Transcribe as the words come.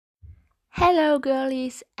Hello,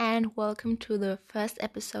 girlies, and welcome to the first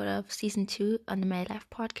episode of season 2 on the My Life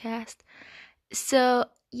podcast.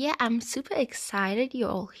 I'm super excited you're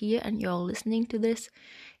all here and you're all listening to this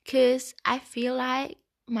because I feel like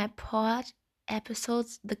my pod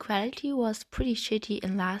episodes, the quality was pretty shitty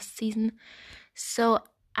in last season. So,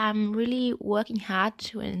 I'm really working hard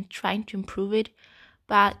and trying to improve it,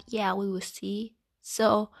 but yeah, we will see.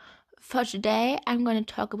 So, for today, I'm going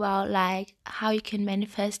to talk about how you can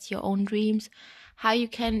manifest your own dreams, how you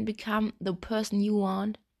can become the person you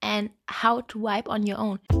want, and how to vibe on your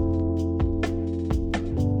own.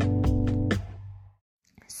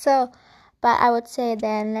 But I would say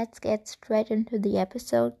then let's get straight into the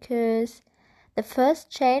episode because the first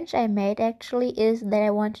change I made actually is that I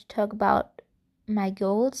want to talk about my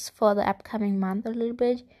goals for the upcoming month a little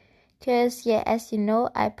bit. Because, as you know,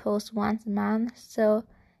 I post once a month. So,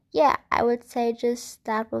 I would say just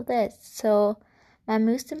start with this. So, my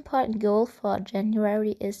most important goal for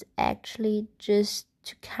January is actually just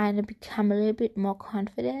to kind of become a little bit more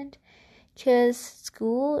confident. Because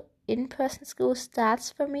in-person school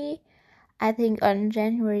starts for me, I think on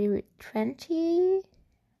January 20.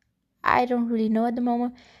 I don't really know at the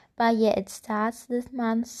moment. But it starts this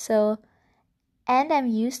month. So, and I'm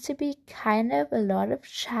used to be kind of a lot of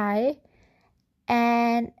shy.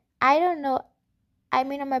 And I don't know, I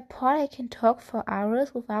mean, on my pod, I can talk for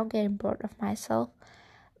hours without getting bored of myself.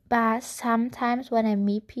 But sometimes when I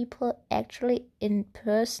meet people actually in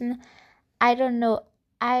person, I don't know,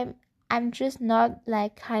 I'm just not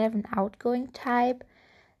like kind of an outgoing type.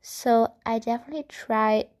 So I definitely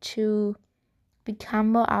try to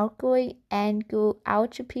become more outgoing and go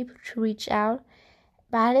out to people to reach out.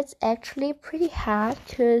 But it's actually pretty hard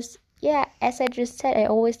because, as I just said, I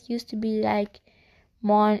always used to be like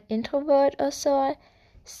more an introvert or so.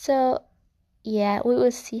 So, we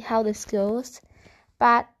will see how this goes.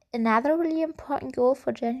 But another really important goal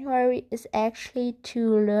for January is actually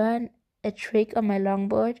to learn a trick on my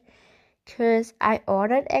longboard because I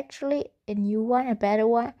ordered actually a new one, a better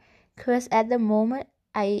one. Because at the moment,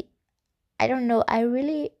 I don't know, I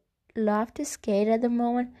really love to skate at the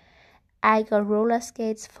moment. I got roller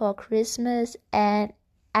skates for Christmas and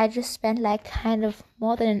I just spent like kind of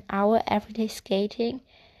more than an hour every day skating.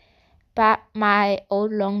 But my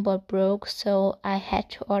old longboard broke, so I had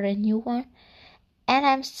to order a new one. And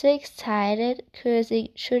I'm so excited because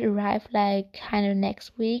it should arrive like kind of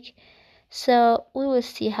next week. So we will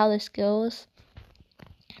see how this goes.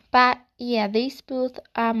 But these both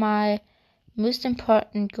are my most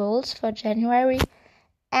important goals for January.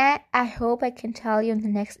 And I hope I can tell you in the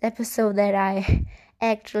next episode that I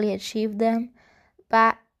actually achieved them.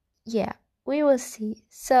 But we will see.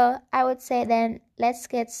 So I would say then let's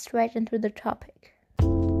get straight into the topic.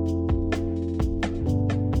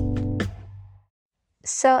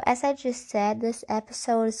 So as I just said, this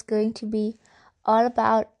episode is going to be all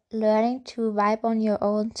about learning to vibe on your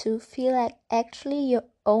own, to feel like actually your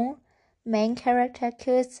own main character,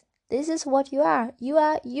 because this is what you are. You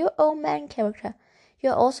are your own main character.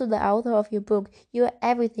 You're also the author of your book. You are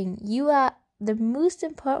everything. You are the most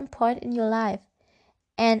important point in your life.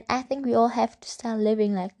 And I think we all have to start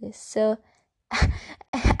living like this. So I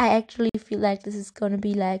actually feel like this is going to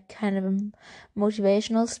be like kind of a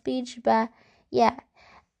motivational speech. But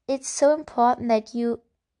it's so important that you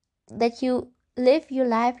live your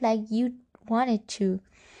life like you want it to.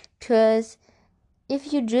 Because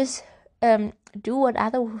if you just do what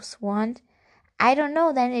others want, I don't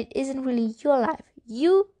know, then it isn't really your life.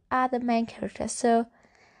 You are the main character. So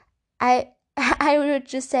I I would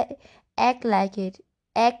just say act like it.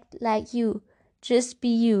 Act like you. Just be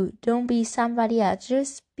you. Don't be somebody else.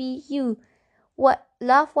 Just be you.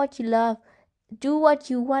 Love what you love. Do what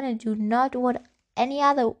you want to do, not what any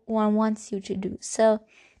other one wants you to do. So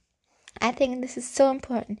I think this is so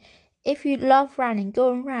important. If you love running,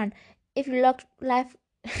 go and run. If you love life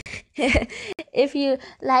if you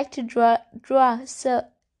like to draw. So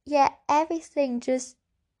everything just,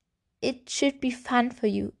 it should be fun for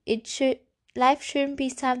you. Life shouldn't be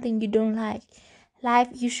something you don't like.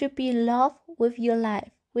 You should be in love with your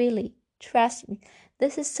life. Really, trust me.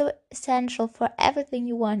 This is so essential for everything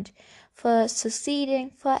you want, for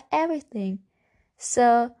succeeding, for everything.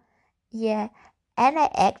 So, and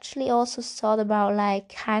I actually also thought about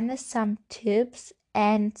like kind of some tips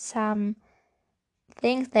and some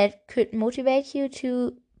things that could motivate you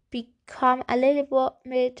to become a little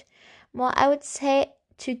bit more, I would say,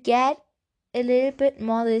 to get a little bit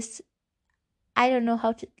more this, I don't know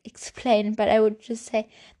how to explain, but I would just say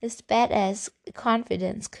this badass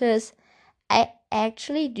confidence, because I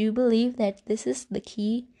actually do believe that this is the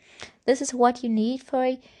key. This is what you need for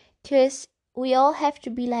it, because we all have to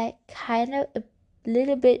be like kind of a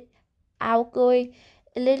little bit outgoing,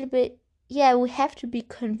 a little bit, yeah, we have to be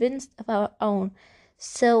convinced of our own.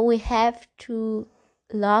 So we have to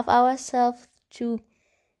love ourselves, to,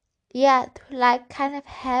 yeah, to like kind of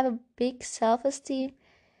have a big self-esteem.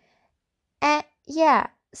 And yeah,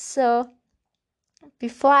 so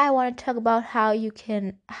before I want to talk about how you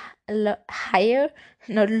can higher,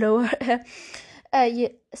 not lower, your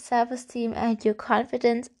self-esteem and your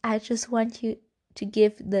confidence, I just want you to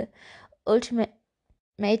give ultimate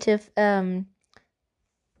the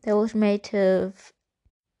ultimative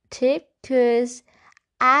tip, because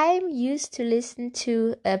I'm used to listen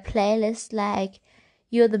to a playlist like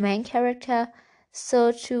You're the Main Character,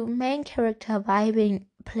 so to main character vibing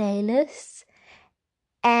playlists,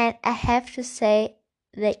 and I have to say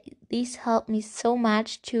that these help me so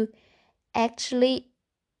much to actually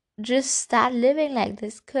just start living like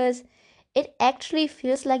this, because it actually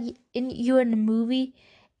feels like you're in a movie.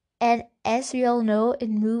 And as we all know,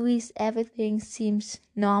 in movies everything seems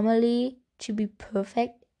normally to be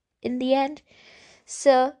perfect in the end.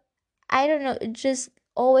 So I don't know, it just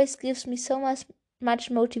always gives me so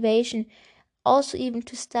much motivation, also even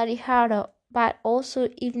to study harder, but also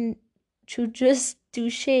even to just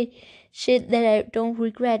do shit that I don't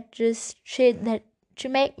regret, just shit that to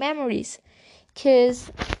make memories.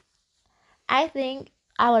 Cause I think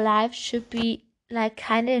our life should be like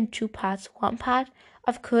kind of in two parts. One part,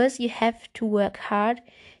 of course, you have to work hard.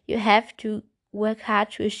 You have to work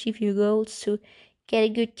hard to achieve your goals, to get a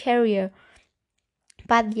good career.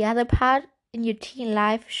 But the other part in your teen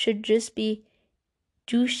life should just be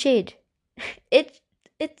do shit. It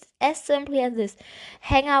it's as simply as this.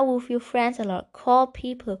 Hang out with your friends a lot, call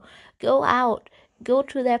people, go out, go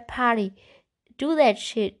to that party, do that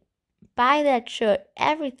shit, buy that shirt,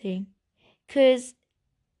 everything. Cause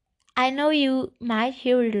I know you might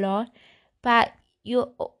hear it a lot, but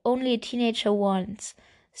you're only a teenager once.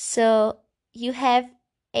 So you have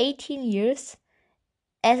 18 years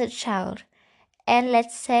as a child. And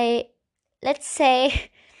let's say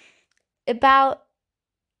about,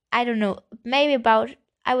 I don't know, maybe about,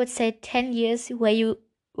 I would say 10 years where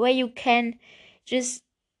you can just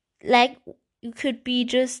like, you could be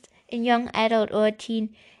just a young adult or a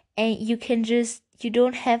teen, and you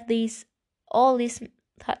don't have all these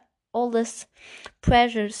all this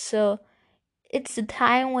pressure. So it's the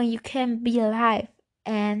time when you can be alive,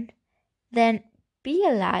 and then be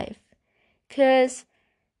alive. Cause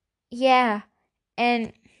yeah,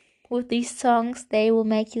 and with these songs they will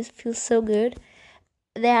make you feel so good.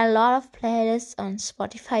 There are a lot of playlists on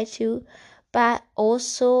Spotify too, but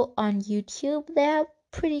also on YouTube there are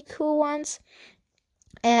pretty cool ones.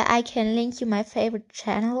 I can link you my favorite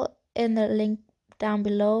channel in the link down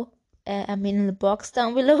below. In the box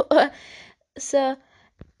down below. So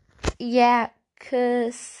yeah,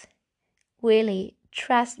 cause really,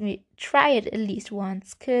 trust me, try it at least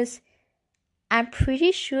once, cause I'm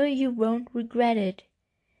pretty sure you won't regret it.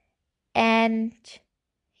 And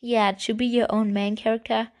yeah, to be your own main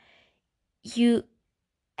character, you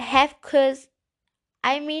have, cause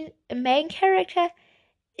a main character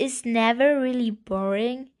is never really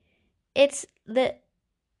boring. It's the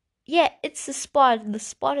Yeah, it's the spot. The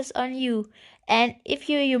spot is on you. And if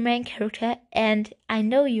you're your main character, and I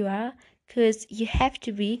know you are, because you have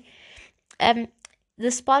to be, um,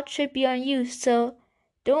 the spot should be on you. So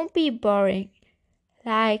don't be boring.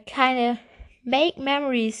 Like, kind of make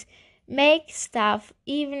memories, make stuff,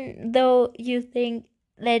 even though you think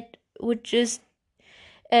that would just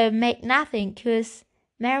make nothing, because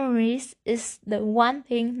memories is the one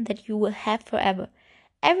thing that you will have forever.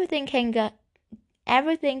 Everything can go,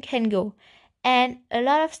 everything can go, and a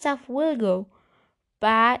lot of stuff will go,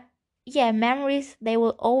 but yeah, memories, they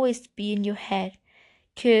will always be in your head.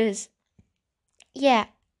 Because yeah,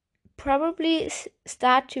 probably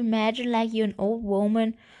start to imagine like you're an old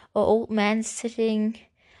woman or old man sitting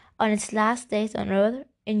on its last days on earth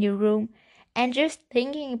in your room, and just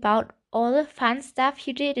thinking about all the fun stuff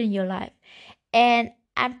you did in your life. And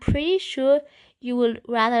I'm pretty sure you will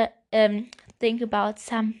rather think about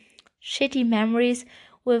some shitty memories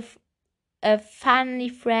with funny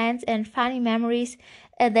friends and funny memories,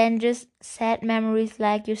 and then just sad memories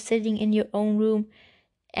like you're sitting in your own room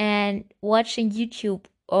and watching YouTube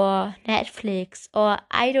or Netflix or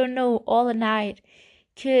I don't know all the night.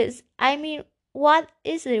 Because what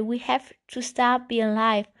is it? We have to start being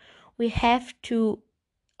alive. We have to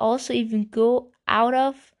also even go out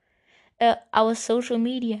of our social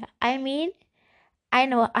media. I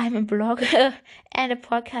know I'm a blogger and a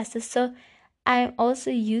podcaster, so I'm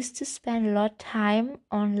also used to spend a lot of time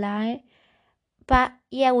online. But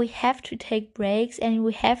yeah, we have to take breaks, and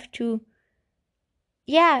we have to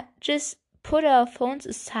yeah, just put our phones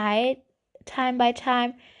aside time by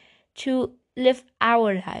time to live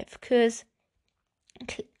our life. Because,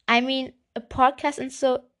 I mean, a podcast and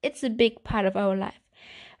so it's a big part of our life.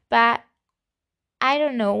 But I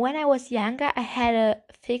don't know, when I was younger, I had a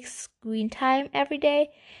fixed screen time every day.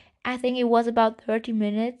 I think it was about 30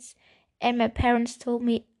 minutes. And my parents told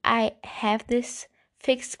me I have this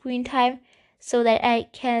fixed screen time so that I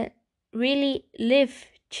can really live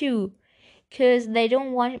too. Because they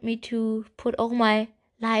don't want me to put all my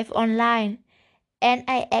life online. And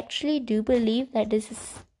I actually do believe that this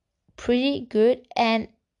is pretty good. And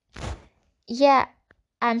yeah,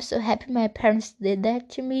 I'm so happy my parents did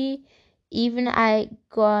that to me. Even I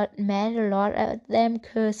got mad a lot at them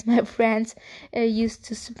because my friends used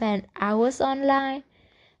to spend hours online.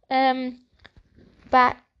 Um,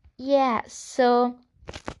 but yeah, so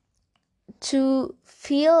to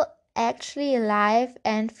feel actually alive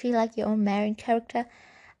and feel like your own main character,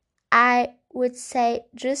 I would say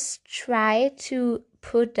just try to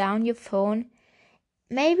put down your phone.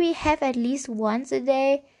 Maybe have at least once a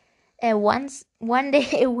day, once one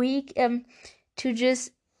day a week, to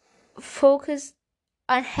just focus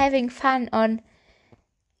on having fun, on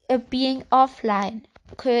being offline.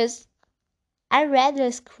 Because I read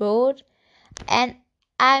this quote and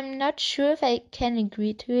I'm not sure if I can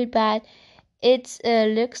agree to it, but it's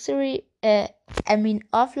a luxury. I mean,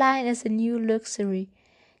 offline is a new luxury.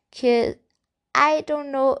 Cause I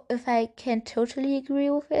don't know if I can totally agree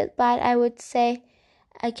with it, but I would say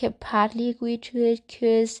I can partly agree to it.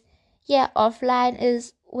 Cause yeah, offline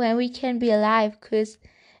is when we can be alive. Cause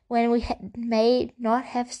when we may not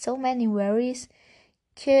have so many worries.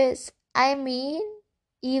 Cause I mean,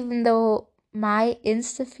 even though my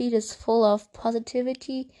Insta feed is full of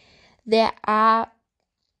positivity, there are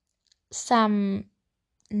some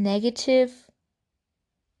negative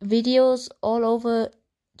videos all over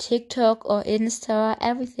TikTok or Insta,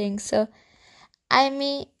 everything. So, I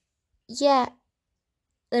mean, yeah,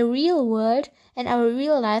 the real world and our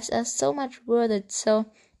real lives are so much worth it. So,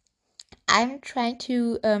 I'm trying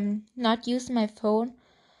to not use my phone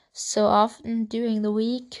so often during the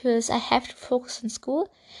week because I have to focus on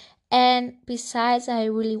school. And besides, I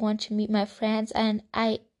really want to meet my friends, and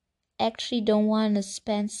I actually don't want to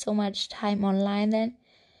spend so much time online then.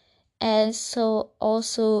 And so,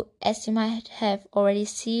 also, as you might have already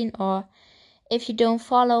seen, or if you don't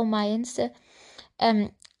follow my Insta,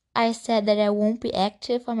 um, I said that I won't be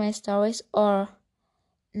active on my stories, or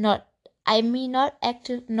not. I mean, not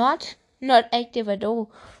active, not active at all,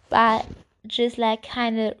 but just like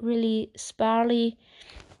kind of really sparingly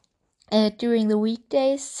during the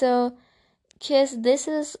weekdays. So, because this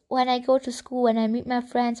is when I go to school, when I meet my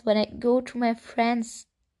friends, when I go to my friends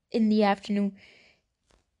in the afternoon.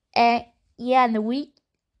 And yeah, and the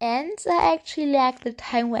weekends are actually like the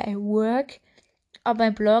time where I work on my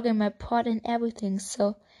blog and my pod and everything.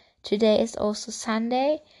 So today is also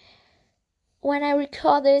Sunday when I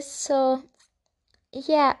record this. So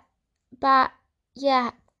yeah, but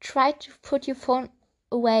yeah, try to put your phone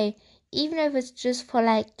away, even if it's just for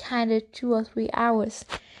like kind of 2 or 3 hours.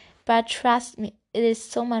 But trust me, it is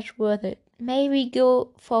so much worth it. Maybe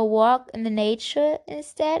go for a walk in the nature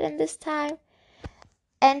instead in this time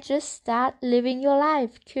and just start living your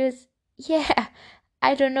life. Because, yeah,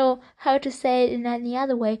 I don't know how to say it in any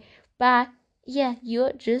other way, but yeah,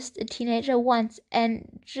 you're just a teenager once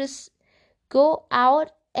and just go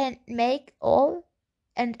out and make all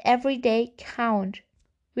and every day count.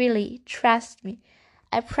 Really, trust me.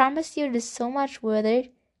 I promise you it is so much worth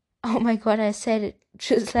it. Oh my god, I said it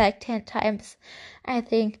just like 10 times, I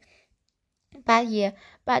think. But yeah,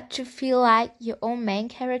 but to feel like your own main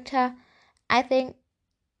character, I think,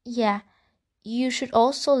 yeah, you should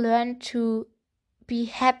also learn to be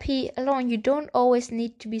happy alone. You don't always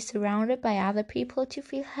need to be surrounded by other people to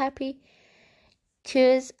feel happy.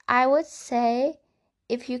 Because I would say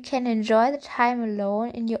if you can enjoy the time alone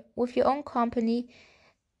in your with your own company,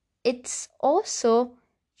 it's also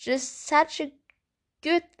just such a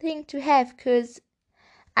good thing to have. Because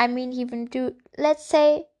I mean, even let's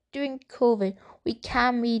say during COVID, we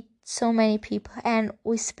can't meet so many people and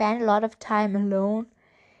we spend a lot of time alone.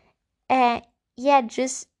 And yeah,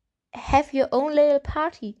 just have your own little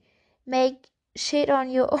party. Make shit on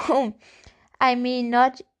your own. I mean,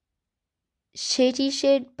 not shitty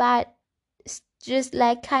shit, but just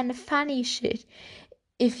like kind of funny shit.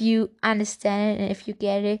 If you understand it and if you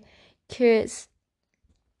get it. Because,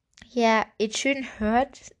 yeah, it shouldn't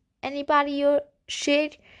hurt anybody your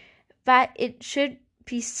shit, but it should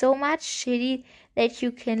be so much shitty that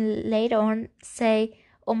you can later on say,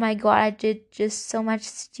 oh my god, I did just so much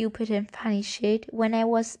stupid and funny shit when I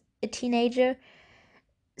was a teenager.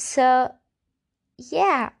 So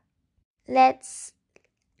yeah,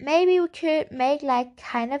 maybe we could make like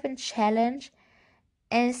kind of a challenge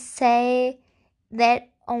and say that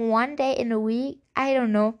on one day in a week, I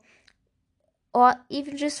don't know, or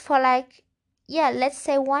even just for like, yeah, let's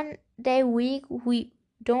say one day a week we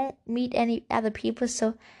don't meet any other people.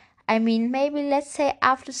 So I mean, maybe let's say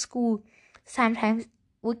after school, sometimes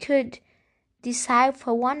we could decide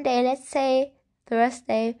for one day, let's say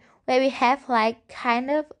Thursday, where we have like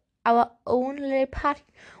kind of our own little party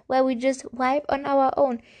where we just vibe on our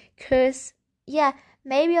own. Cause yeah,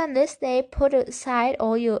 maybe on this day put aside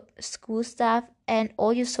all your school stuff and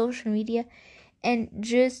all your social media and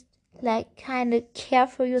just like kind of care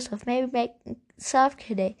for yourself. Maybe make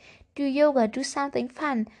self-care day, do yoga, do something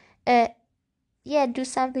fun. Uh, yeah, do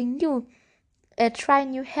something new. Try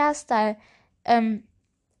new hairstyle. Um,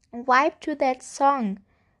 vibe to that song,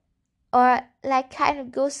 or like kind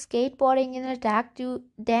of go skateboarding in the dark, do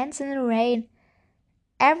dance in the rain,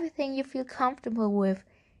 everything you feel comfortable with.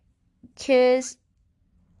 Because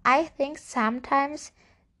I think sometimes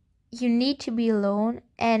you need to be alone,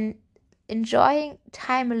 and enjoying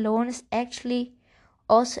time alone is actually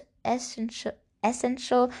also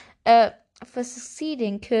essential for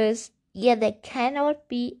succeeding. Because yeah, there cannot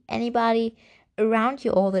be anybody around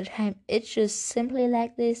you all the time. It's just simply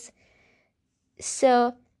like this.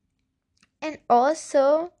 So, and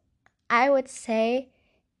also I would say,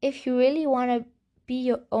 if you really want to be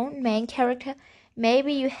your own main character,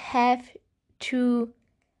 maybe you have to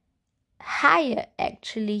higher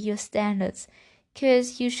actually your standards,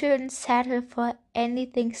 because you shouldn't settle for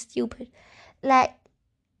anything stupid. Like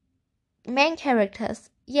main characters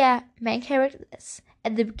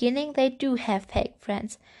at the beginning they do have fake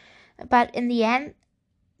friends, but in the end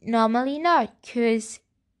normally not, because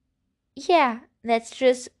yeah, that's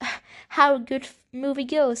just how a good movie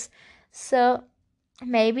goes. So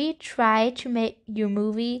maybe try to make your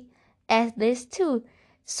movie as this too.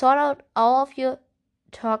 Sort out all of your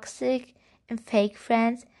toxic and fake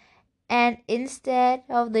friends, and instead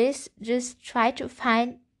of this, just try to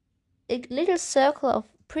find a little circle of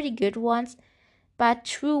pretty good ones, but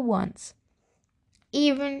true ones.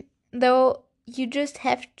 Even though you just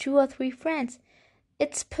have 2 or 3 friends,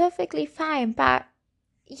 it's perfectly fine, but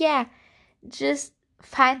yeah, just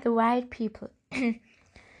find the right people.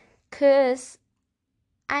 Because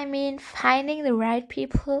I mean, finding the right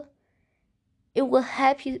people, it will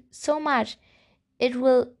help you so much. It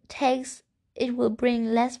will takes it will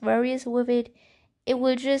bring less worries with it. It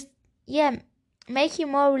will just, yeah, make you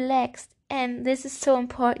more relaxed. And this is so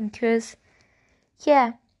important because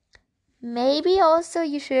yeah, maybe also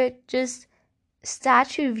you should just start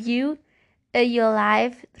to view your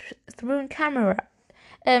life through a camera.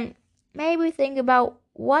 Um Maybe think about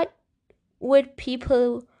what would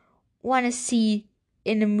people want to see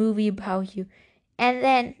in a movie about you, and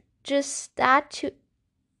then just start to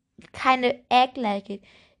kind of act like it.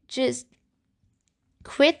 Just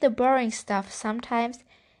quit the boring stuff sometimes,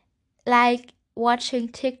 like watching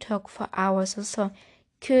TikTok for hours or so.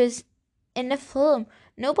 Because in a film,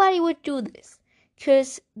 nobody would do this.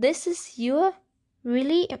 Because this is your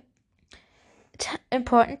really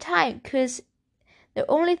important time. Because the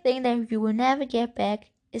only thing that you will never get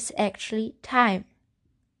back is actually time.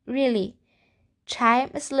 Really.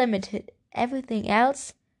 Time is limited. Everything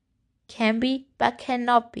else can be but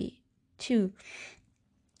cannot be too.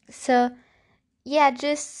 So yeah,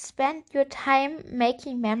 just spend your time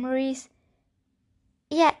making memories.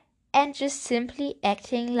 Yeah, and just simply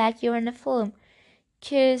acting like you're in a film.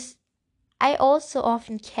 Cause I also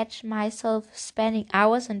often catch myself spending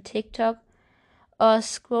hours on TikTok or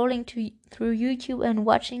scrolling through YouTube and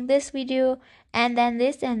watching this video and then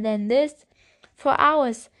this for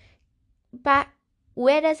hours. But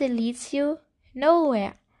where does it lead you?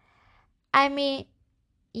 Nowhere. I mean,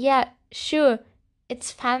 yeah, sure,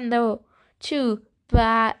 it's fun though, too,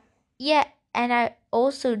 but yeah, and I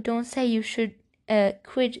also don't say you should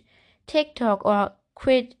quit TikTok or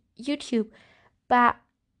quit YouTube, but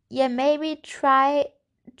yeah, maybe try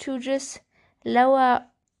to just lower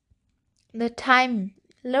the time,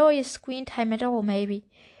 lower your screen time at all, maybe,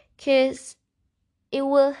 because it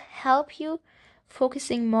will help you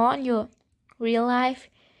focusing more on your real life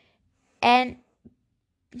and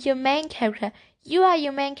your main character. You are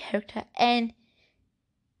your main character, and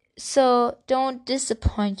so don't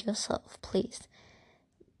disappoint yourself, please.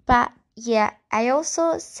 But yeah, I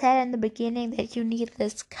also said in the beginning that you need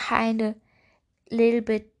this kind of little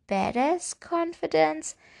bit badass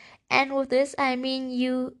confidence. And with this, I mean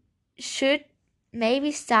you should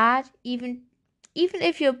maybe start, even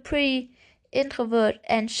if you're pretty introvert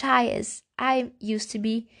and shy as I used to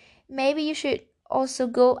be, maybe you should also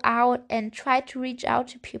go out and try to reach out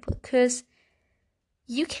to people, because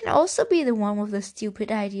you can also be the one with the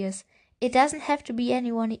stupid ideas. It doesn't have to be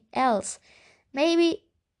anyone else. Maybe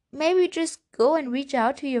just go and reach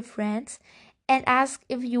out to your friends and ask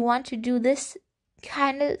if you want to do this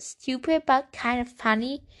kind of stupid but kind of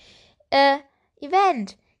funny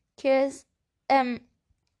event. Because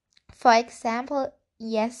for example,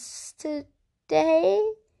 yesterday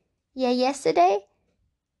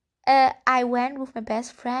I went with my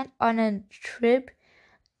best friend on a trip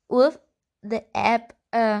with the app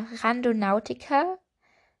Randonautica.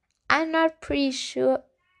 I'm not pretty sure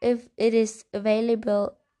if it is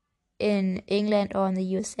available in England or in the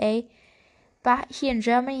USA, but here in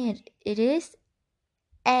Germany it is,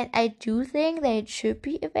 and I do think that it should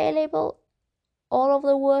be available all over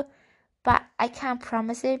the world, but I can't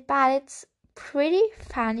promise it. But it's pretty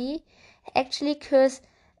funny actually, because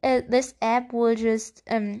this app will just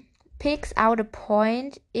picks out a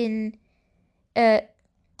point in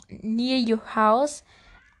near your house,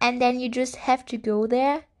 and then you just have to go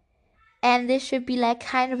there, and this should be like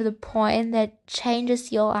kind of the point that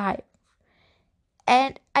changes your life.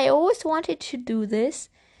 And I always wanted to do this,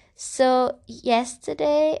 so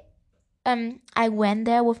yesterday I went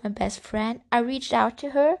there with my best friend. I reached out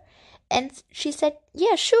to her and she said,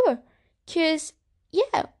 yeah, sure, because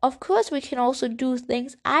yeah, of course we can also do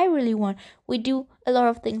things I really want. We do a lot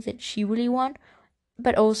of things that she really want,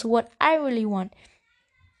 but also what I really want.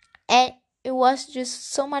 And it was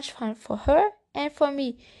just so much fun for her and for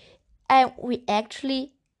me. And we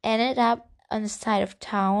actually ended up on the side of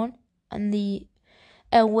town, on the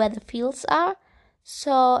where the fields are,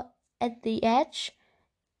 so at the edge.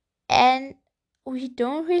 And we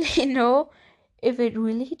don't really know if it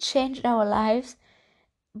really changed our lives,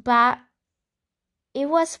 but it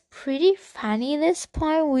was pretty funny. This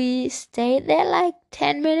point we stayed there like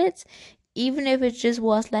 10 minutes, even if it just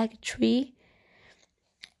was like a tree,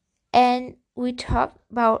 and we talked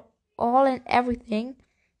about all and everything.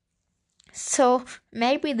 So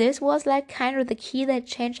maybe this was like kind of the key that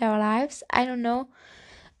changed our lives, I don't know.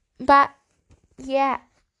 But yeah,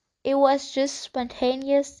 it was just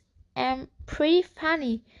spontaneous and pretty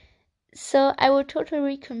funny. So I would totally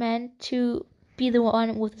recommend to be the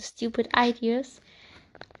one with the stupid ideas.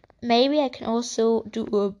 Maybe I can also do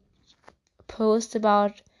a post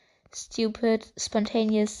about stupid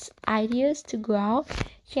spontaneous ideas to go out.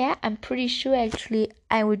 Yeah, I'm pretty sure actually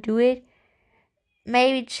I would do it.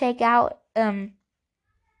 Maybe check out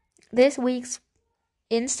this week's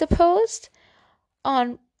Insta post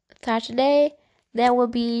on Saturday. There will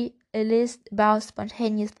be a list about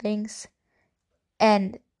spontaneous things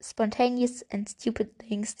and spontaneous and stupid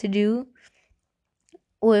things to do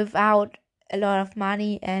without a lot of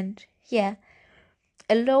money, and yeah,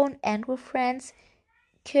 alone and with friends.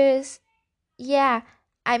 Cause yeah,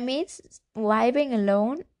 I mean, vibing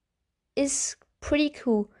alone is pretty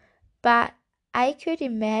cool, but I could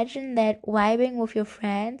imagine that vibing with your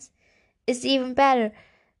friends is even better.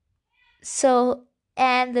 So,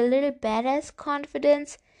 and the little badass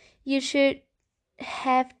confidence you should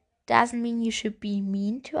have doesn't mean you should be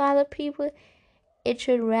mean to other people. It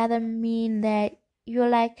should rather mean that you're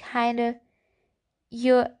like kind of,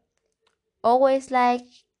 you're always like,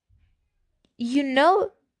 you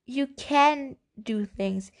know, you can do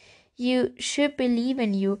things. You should believe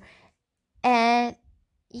in you. And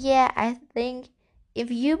yeah, I think if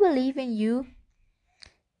you believe in you,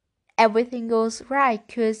 everything goes right.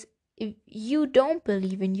 Because if you don't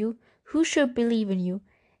believe in you, who should believe in you?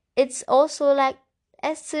 It's also like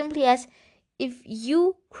as simply as if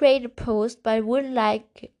you create a post but wouldn't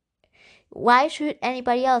like, why should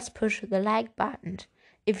anybody else push the like button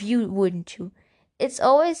if you wouldn't to? It's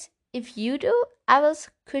always if you do, others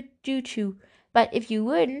could do too. But if you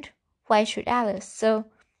wouldn't, why should others? So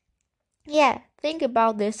yeah, think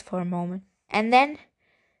about this for a moment. And then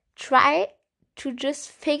try to just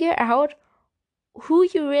figure out who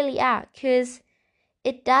you really are. Because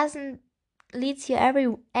it doesn't lead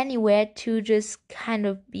you anywhere to just kind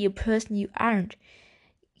of be a person you aren't.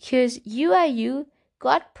 Because you are you.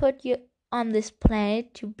 God put you on this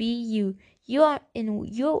planet to be you. You are in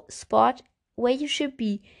your spot where you should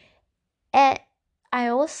be. And I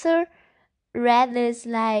also read this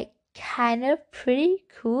like kind of pretty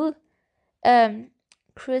cool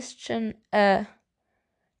Christian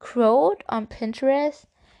quote on Pinterest,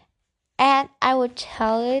 and I would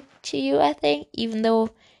tell it to you, I think, even though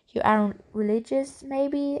you aren't religious,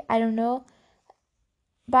 maybe, I don't know.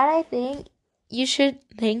 But I think you should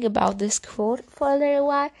think about this quote for a little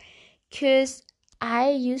while, because I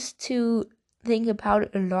used to think about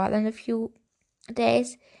it a lot in a few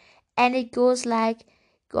days, and it goes like,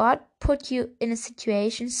 God put you in a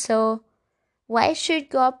situation, so why should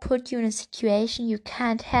God put you in a situation you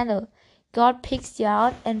can't handle? God picks you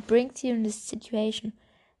out and brings you in this situation,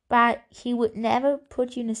 but He would never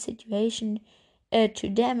put you in a situation to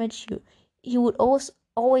damage you. He would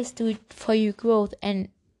always do it for your growth and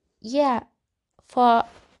for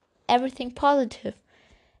everything positive.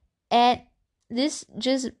 And this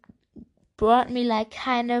just brought me like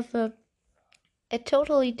kind of a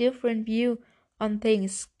totally different view on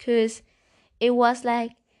things, because it was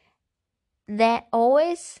like that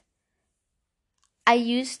always I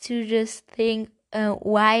used to just think,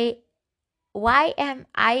 why am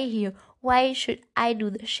I here? Why should I do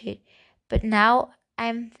the shit? But now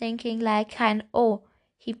I'm thinking like oh,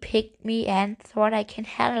 he picked me and thought I can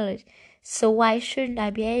handle it, so why shouldn't I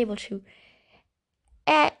be able to?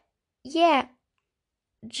 And yeah,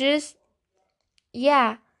 just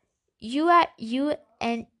yeah, you are you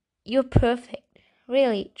and you're perfect.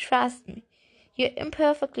 Really, trust me. You're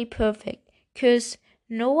imperfectly perfect, because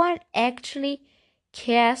no one actually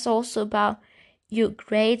cares also about your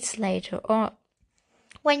grades later, or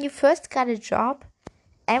when you first got a job,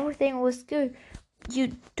 everything was good.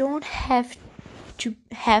 You don't have to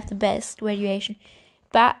have the best graduation,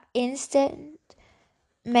 but instead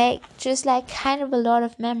make just like kind of a lot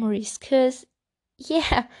of memories, because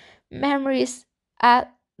memories are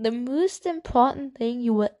the most important thing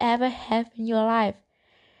you will ever have in your life.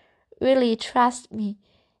 Really, trust me.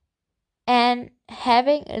 And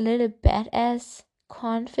having a little badass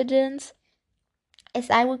confidence, as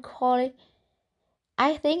I would call it,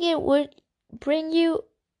 I think it would bring you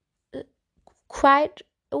quite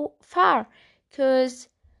far, because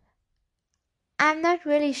I'm not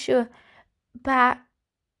really sure, but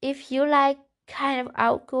if you like kind of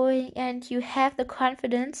outgoing and you have the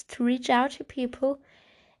confidence to reach out to people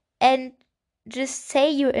and just say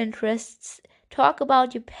your interests, talk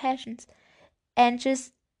about your passions, and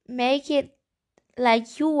just make it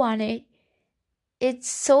like you want it, it's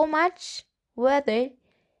so much worth it.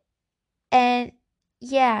 And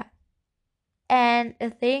yeah, and a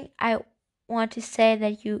thing I want to say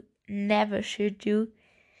that you never should do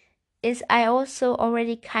is, I also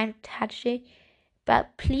already kind of touched it,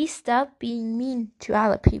 but please stop being mean to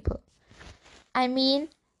other people. I mean,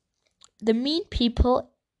 the mean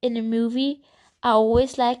people in a movie are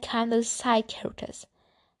always like kind of side characters.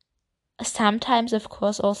 Sometimes, of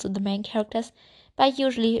course, also the main characters, but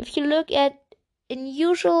usually, if you look at an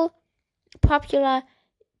usual popular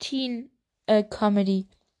teen comedy,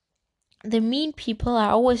 the mean people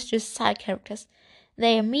are always just side characters.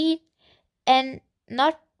 They are mean and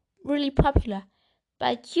not really popular,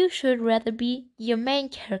 but you should rather be your main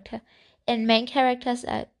character. And main characters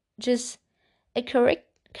are just a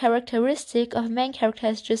characteristic of main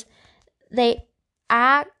characters, just they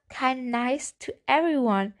are kind of nice to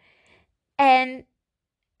everyone. And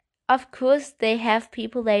of course, they have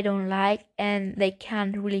people they don't like and they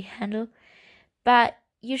can't really handle, but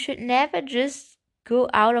you should never just go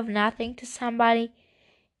out of nothing to somebody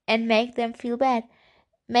and make them feel bad.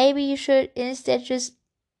 Maybe you should instead just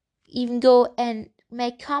even go and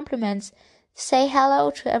make compliments, say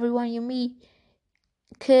hello to everyone you meet.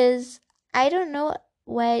 Because I don't know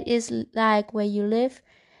where it is like where you live,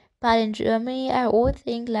 but in Germany, I always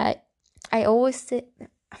think like, I always think,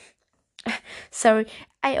 sorry,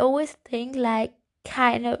 I always think like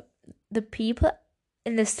kind of the people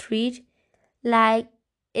in the street, like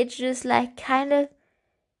it's just like kind of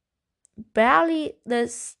barely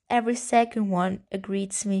this every second one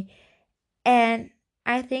greets me. And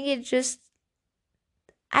I think it just,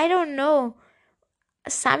 I don't know,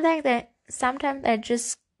 sometimes I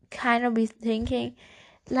just kind of be thinking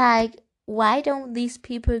like, why don't these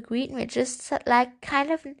people greet me just like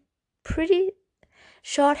kind of pretty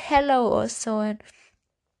short hello or so on.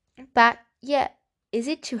 But yeah, is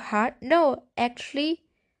it too hard? No, actually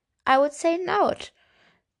I would say not.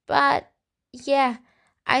 But yeah,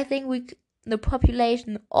 I think the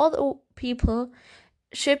population, all the people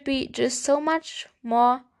should be just so much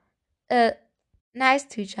more uh nice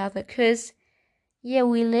to each other, because yeah,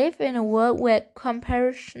 we live in a world where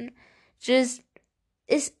comparison just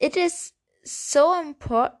it is so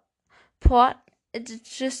important.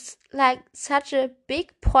 It's just like such a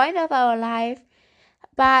big point of our life,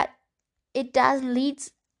 but it doesn't lead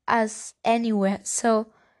us anywhere.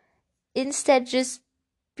 So instead, just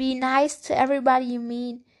be nice to everybody you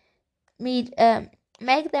meet,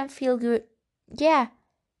 make them feel good. Yeah,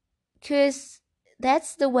 because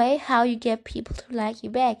that's the way how you get people to like you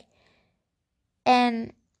back.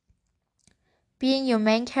 And being your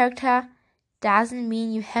main character doesn't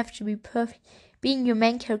mean you have to be perfect. Being your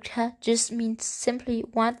main character just means simply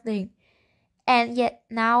one thing. And yet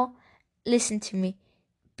now listen to me.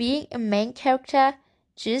 Being a main character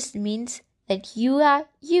just means that you are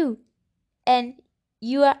you and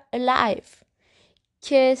you are alive.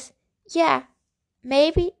 'Cause, yeah,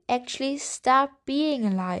 maybe actually start being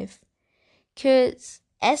alive. 'Cause,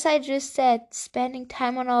 as I just said, spending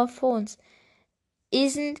time on our phones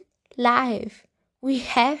isn't life. We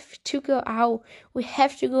have to go out. We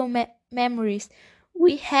have to go memories.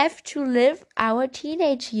 We have to live our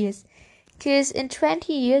teenage years. 'Cause in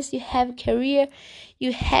 20 years you have a career.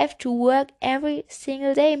 You have to work every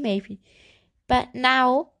single day maybe. But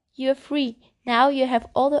now you're free. Now you have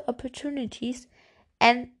all the opportunities.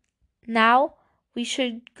 And now we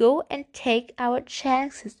should go and take our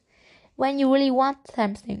chances. When you really want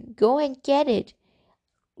something, go and get it.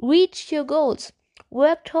 Reach your goals.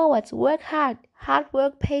 Work towards, work hard. Hard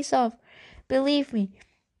work pays off. Believe me.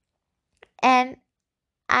 And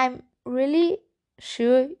I'm really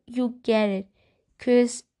sure you get it.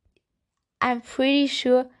 'Cause I'm pretty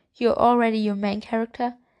sure you're already your main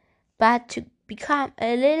character. But to become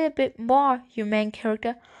a little bit more your main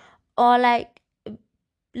character, or like a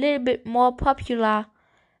little bit more popular,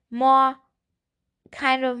 more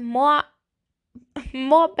kind of more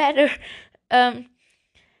better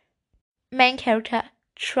main character,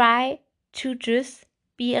 try to just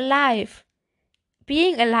be alive.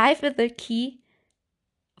 Being alive is the key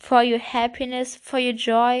for your happiness, for your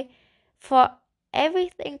joy, for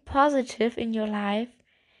everything positive in your life.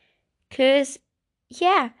 'Cause,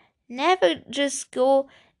 yeah, never just go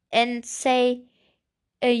and say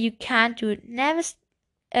you can't do it. Never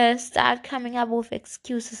start coming up with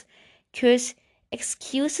excuses. 'Cause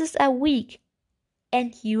excuses are weak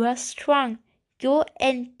and you are strong. Go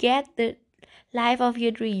and get the life of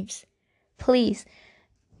your dreams. Please.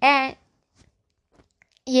 And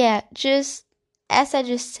yeah, just as I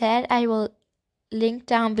just said, I will link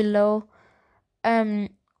down below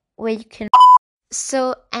where you can.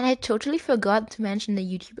 So, and I totally forgot to mention the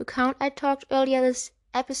YouTube account I talked earlier this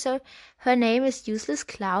episode. Her name is Useless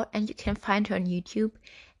Cloud and you can find her on YouTube.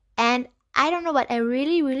 And I don't know, but I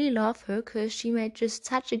really, really love her because she made just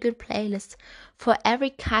such a good playlist for every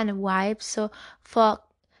kind of vibe. So for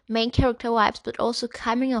main character vibes, but also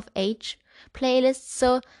coming of age playlists.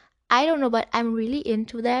 So I don't know, but I'm really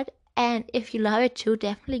into that. And if you love it too,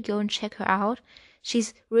 definitely go and check her out.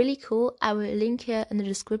 She's really cool. I will link her in the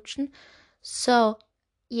description. So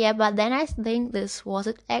yeah, but then I think this was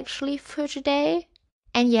it actually for today.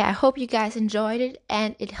 And yeah, I hope you guys enjoyed it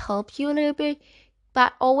and it helped you a little bit.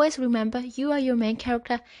 But always remember, you are your main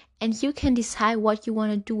character and you can decide what you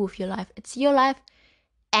want to do with your life. It's your life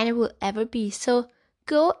and it will ever be. So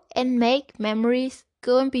go and make memories,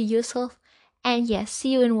 go and be yourself. And yeah,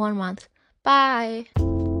 see you in 1 month. Bye.